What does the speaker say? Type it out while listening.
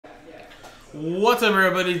What's up,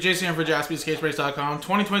 everybody? Jason here for JaspysCaseBreaks.com.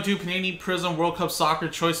 2022 Panini Prizm World Cup Soccer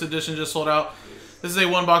Choice Edition just sold out. This is a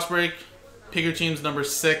one-box break. Pick your teams number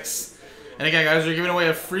 6. And again, guys, we're giving away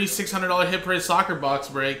a free $600 hit parade soccer box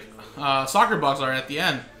break. Soccer box are at the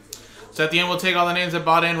end. So at the end, we'll take all the names that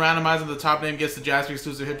bought in, randomize them. The top name gets the Jaspys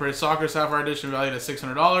exclusive hit parade soccer Sapphire Edition valued at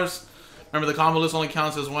 $600. Remember, the combo list only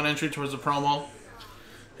counts as one entry towards the promo.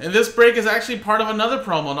 And this break is actually part of another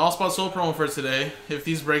promo, an all-spot sold promo for today, if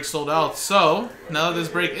these breaks sold out. So, now that this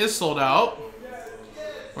break is sold out,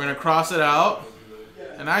 we're going to cross it out.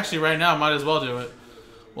 And actually, right now, might as well do it.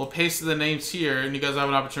 We'll paste the names here, and you guys have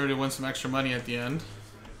an opportunity to win some extra money at the end.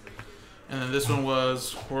 And then this one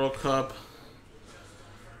was World Cup,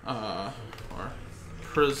 or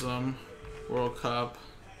Prizm World Cup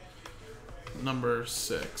number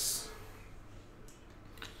 6.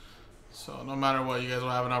 So no matter what, you guys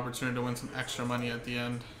will have an opportunity to win some extra money at the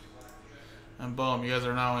end. And boom, you guys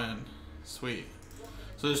are now in. Sweet.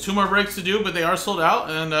 So there's 2 more breaks to do, but they are sold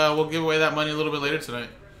out, and we'll give away that money a little bit later tonight.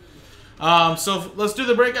 So let's do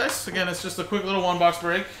the break, guys. Again, it's just a quick little one-box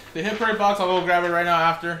break. The hit parade box, I'll go grab it right now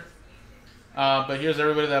after. But here's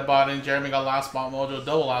everybody that bought in. Jeremy got last spot mojo,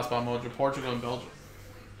 double last spot mojo, Portugal and Belgium.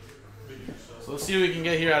 So let's see what we can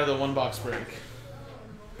get here out of the one-box break.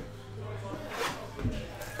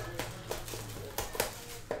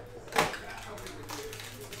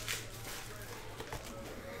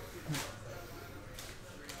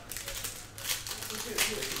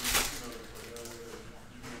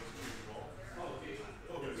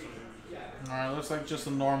 Alright, looks like just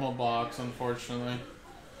a normal box, unfortunately.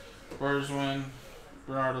 Prizm,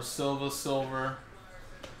 Bernardo Silva, silver.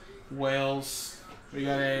 Wales. We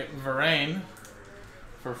got a Varane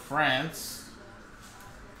for France.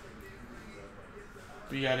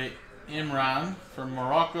 We got a Imran for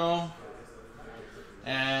Morocco.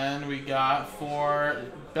 And we got for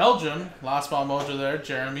Belgium, last spot mojo there,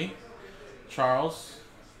 Jeremy, Charles.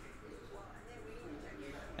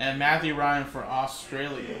 And Matthew Ryan for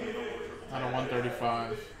Australia. Out of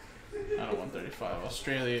 135. Out of 135.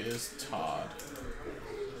 Australia is Todd.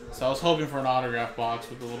 So I was hoping for an autograph box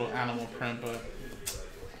with a little animal print, but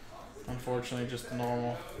unfortunately just a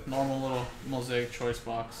normal little mosaic choice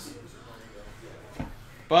box.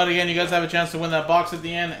 But again, you guys have a chance to win that box at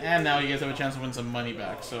the end, and now you guys have a chance to win some money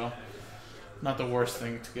back. So not the worst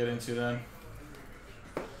thing to get into then.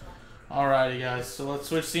 Alrighty, guys. So let's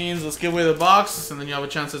switch scenes. Let's give away the box, and then you have a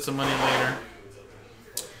chance at some money later.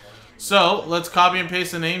 So, let's copy and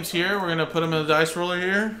paste the names here. We're going to put them in the dice roller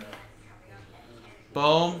here.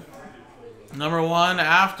 Boom. Number 1,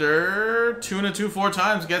 after 2 and a 2 4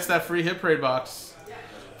 times, gets that free hit parade box.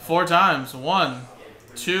 4 times. 1,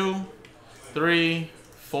 2, 3,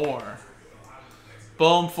 4.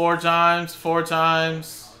 Boom. 4 times. 4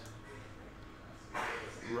 times.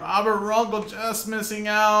 Robert Runkle just missing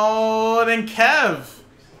out. And Kev.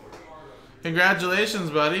 Congratulations,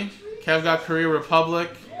 buddy. Kev got Korea Republic.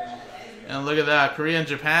 And look at that, Korea and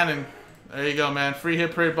Japan, and there you go, man. Free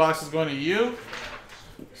hit parade box is going to you.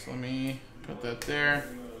 So let me put that there.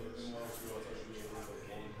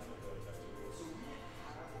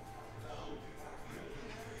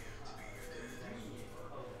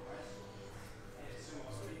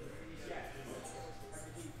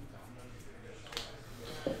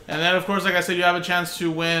 And then, of course, like I said, you have a chance to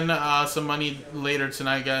win some money later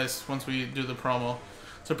tonight, guys, once we do the promo.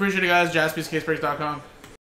 So appreciate it, guys. JaspysCaseBreaks.com.